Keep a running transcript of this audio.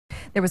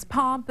There was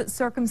pomp,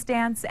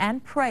 circumstance,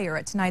 and prayer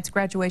at tonight's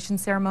graduation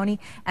ceremony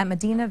at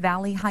Medina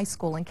Valley High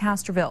School in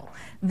Castroville.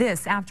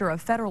 This after a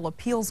federal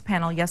appeals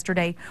panel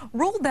yesterday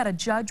ruled that a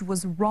judge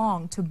was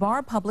wrong to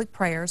bar public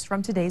prayers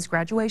from today's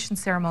graduation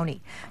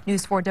ceremony.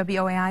 News 4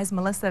 WOAI's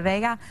Melissa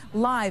Vega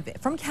live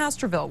from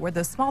Castroville, where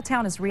the small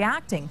town is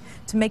reacting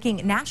to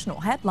making national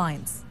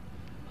headlines.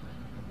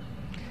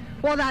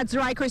 Well, that's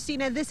right,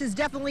 Christina. This is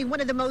definitely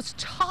one of the most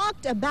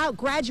talked about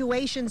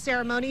graduation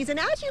ceremonies. And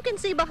as you can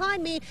see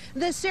behind me,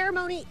 the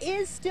ceremony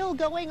is still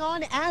going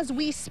on as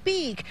we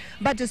speak.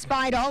 But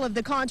despite all of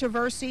the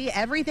controversy,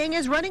 everything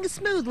is running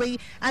smoothly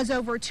as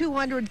over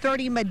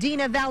 230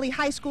 Medina Valley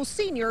High School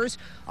seniors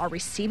are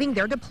receiving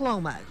their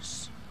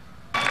diplomas.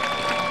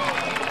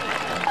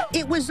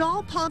 It was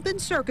all pomp and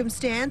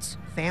circumstance.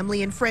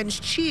 Family and friends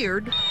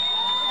cheered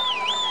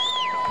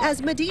as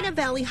Medina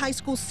Valley High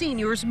School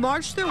seniors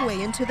marched their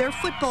way into their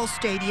football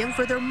stadium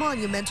for their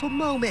monumental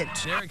moment.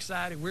 They're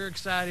excited, we're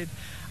excited,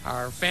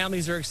 our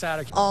families are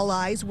excited. All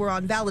eyes were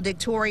on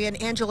valedictorian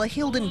Angela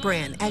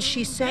Hildenbrand as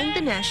she sang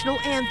the national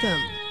anthem.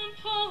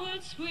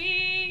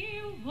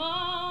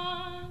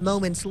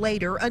 Moments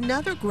later,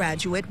 another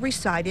graduate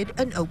recited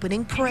an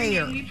opening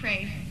prayer. We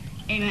pray.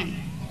 Amen.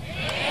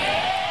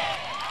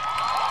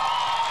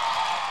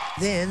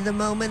 Then the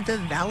moment the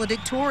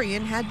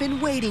valedictorian had been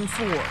waiting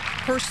for,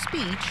 her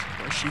speech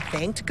where she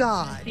thanked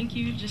God. Thank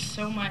you just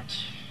so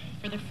much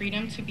for the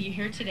freedom to be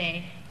here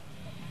today.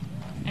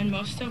 And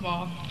most of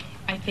all,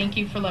 I thank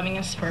you for loving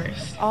us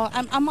first. Oh,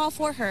 I'm all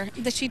for her,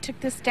 that she took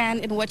this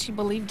stand in what she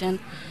believed in,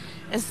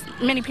 as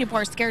many people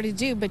are scared to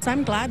do. But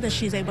I'm glad that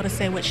she's able to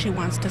say what she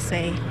wants to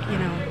say. You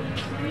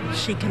know,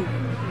 she can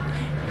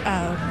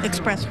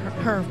express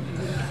her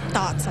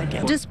thoughts, I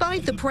guess.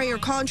 Despite the prayer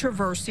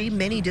controversy,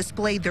 many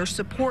displayed their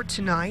support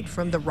tonight,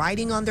 from the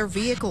writing on their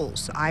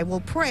vehicles, "I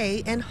will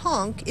pray," and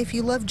 "honk if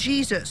you love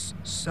Jesus."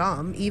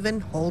 Some even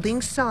holding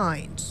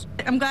signs.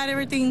 I'm glad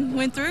everything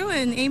went through,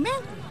 and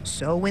amen.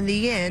 So in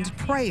the end,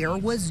 prayer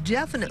was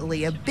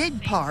definitely a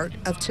big part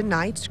of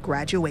tonight's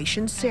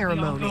graduation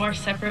ceremony. We all go our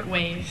separate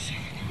ways,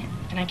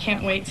 and I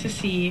can't wait to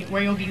see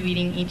where you'll be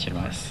leading each of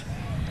us.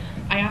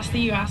 I ask that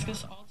you ask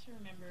us all to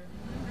remember.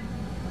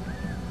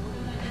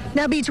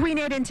 Now, between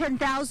 8,000 and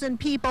 10,000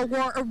 people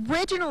were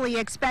originally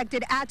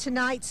expected at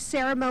tonight's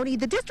ceremony.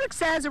 The district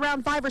says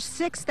around 5,000 or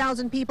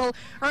 6,000 people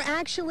are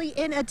actually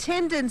in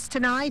attendance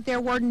tonight. There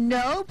were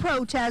no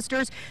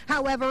protesters.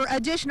 However,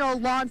 additional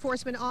law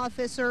enforcement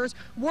officers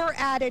were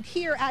added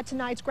here at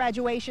tonight's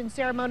graduation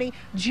ceremony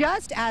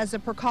just as a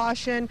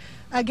precaution.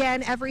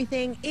 Again,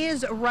 everything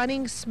is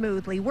running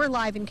smoothly. We're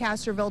live in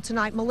Castroville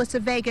tonight. Melissa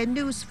Vega,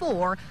 News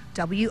 4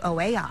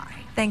 WOAI.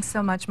 Thanks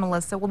so much,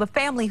 Melissa. Well, the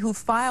family who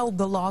filed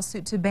the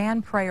lawsuit to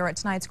ban prayer at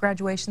tonight's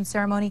graduation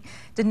ceremony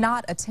did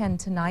not attend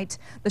tonight.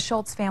 The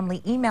Schultz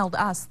family emailed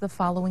us the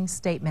following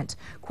statement.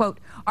 Quote,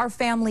 "Our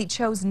family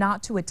chose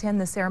not to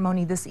attend the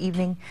ceremony this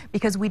evening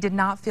because we did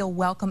not feel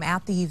welcome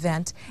at the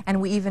event,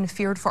 and we even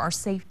feared for our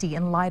safety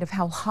in light of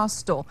how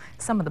hostile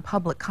some of the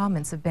public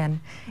comments have been.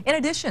 In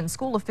addition,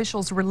 school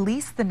officials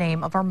released the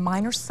name of our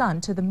minor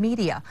son to the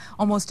media,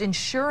 almost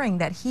ensuring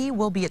that he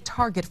will be a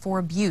target for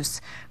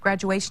abuse.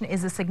 Graduation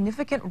is a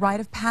significant rite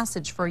of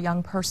passage for a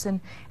young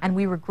person, and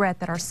we regret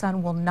that our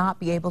son will not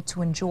be able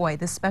to enjoy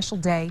this special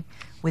day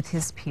with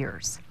his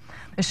peers."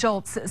 The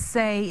Schultz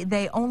say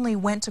they only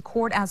went to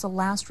court as a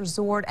last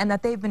resort, and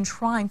that they've been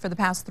trying for the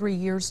past 3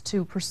 years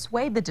to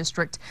persuade the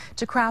district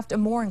to craft a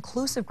more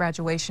inclusive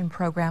graduation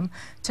program,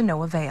 to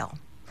no avail.